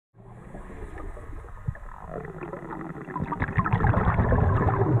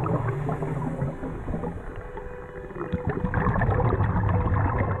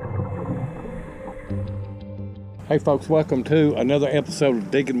Hey folks, welcome to another episode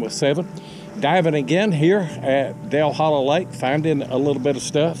of Digging with Seven. Diving again here at Dale Hollow Lake, finding a little bit of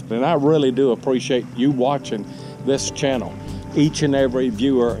stuff. And I really do appreciate you watching this channel. Each and every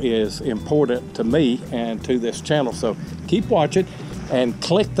viewer is important to me and to this channel. So keep watching and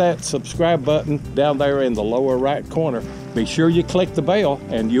click that subscribe button down there in the lower right corner. Be sure you click the bell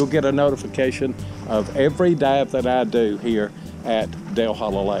and you'll get a notification of every dive that I do here at Dale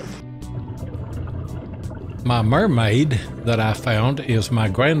Hollow Lake. My mermaid that I found is my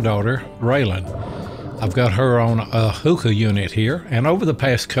granddaughter, Raelyn. I've got her on a Hookah unit here, and over the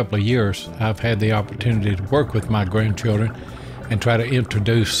past couple of years, I've had the opportunity to work with my grandchildren and try to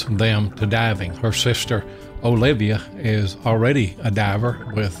introduce them to diving. Her sister, Olivia, is already a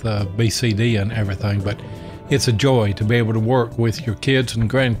diver with BCD and everything, but it's a joy to be able to work with your kids and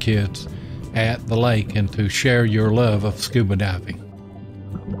grandkids at the lake and to share your love of scuba diving.